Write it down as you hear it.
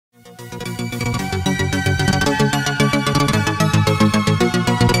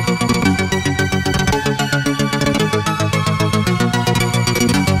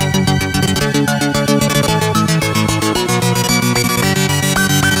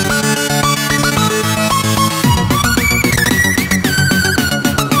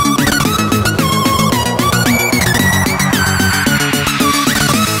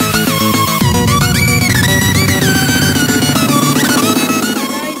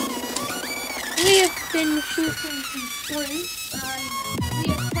been shooting some fruit and we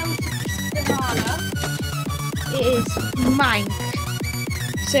have found this banana. It is mank.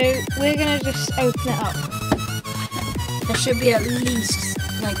 So we're gonna just open it up. There should be at least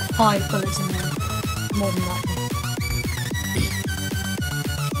like 5 bullets in there. More than that.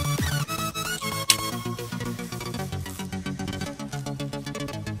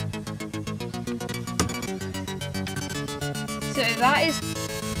 So that is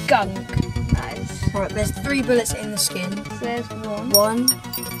gunk. That is. Right, there's 3 bullets in the skin. So there's one. 1.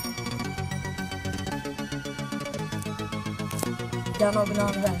 They're not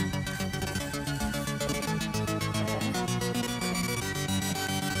banana then.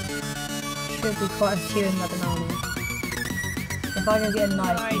 Should be quite a few in the banana. If I go get a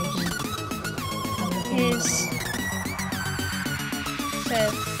knife, Right. we can have a look in the Is so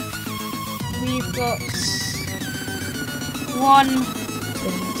we've got 1,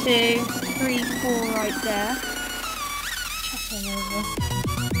 2, 3, 4 right there. Chucking over.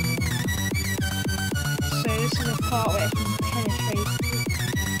 So this is a part where it can penetrate.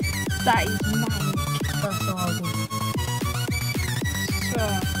 That is mank. That's horrible. So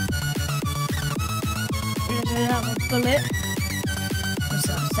there's another bullet. What's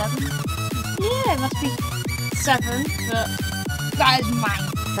that, 7? Yeah, it must be 7, but that is mank.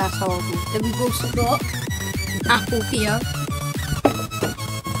 That's horrible. Then we've also got an apple here.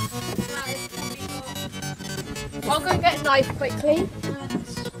 I'll go get a knife quickly.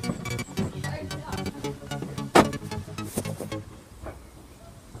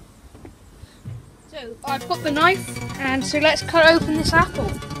 So I've got the knife, and so let's cut open this apple.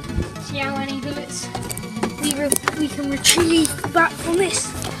 See how many bullets we can retrieve back from this.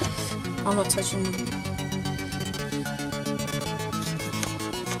 I'm not touching them.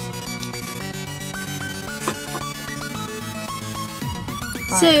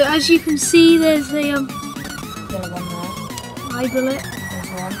 So as you can see, there's a Yellow one there. eye bullet. There's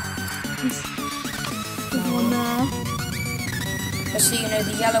one. There's one there. Just so you know,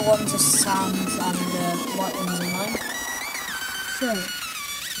 the yellow ones are Sam's and the white ones are mine. So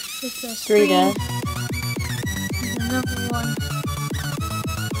if there's 3 there. there's another one.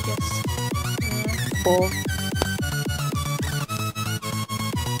 Just there. 4.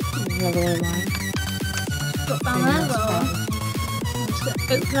 Another one of mine. Got down there. Well, I'm just going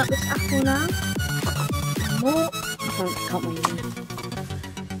to open up this apple now. More. Can't wait.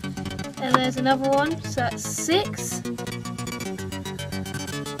 And there's another one, so that's 6.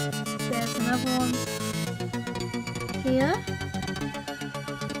 There's another one here.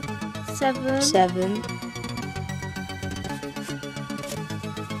 7. 7.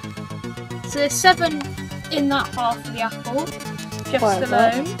 So there's 7 in that half of the apple, just Quite a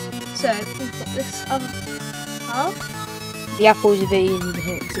alone. So we've got this other half. The apple's a bit easy to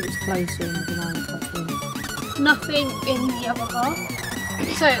hit because it's closer and the banana quite thin. Nothing in the other half.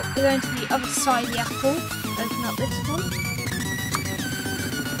 So we're going to the other side of the apple. Open up this one.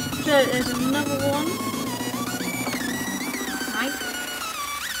 So there's another one. Right.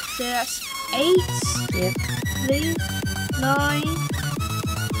 So that's 8. Yep. 3, 9,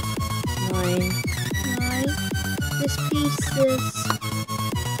 9. 9. This piece is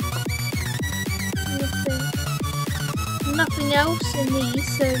nothing else in these.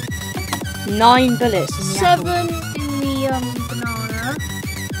 So 9 bullets in the 7 apple. in the banana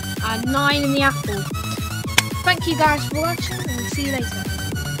and 9 in the apple. Thank you guys for watching, and we'll see you later.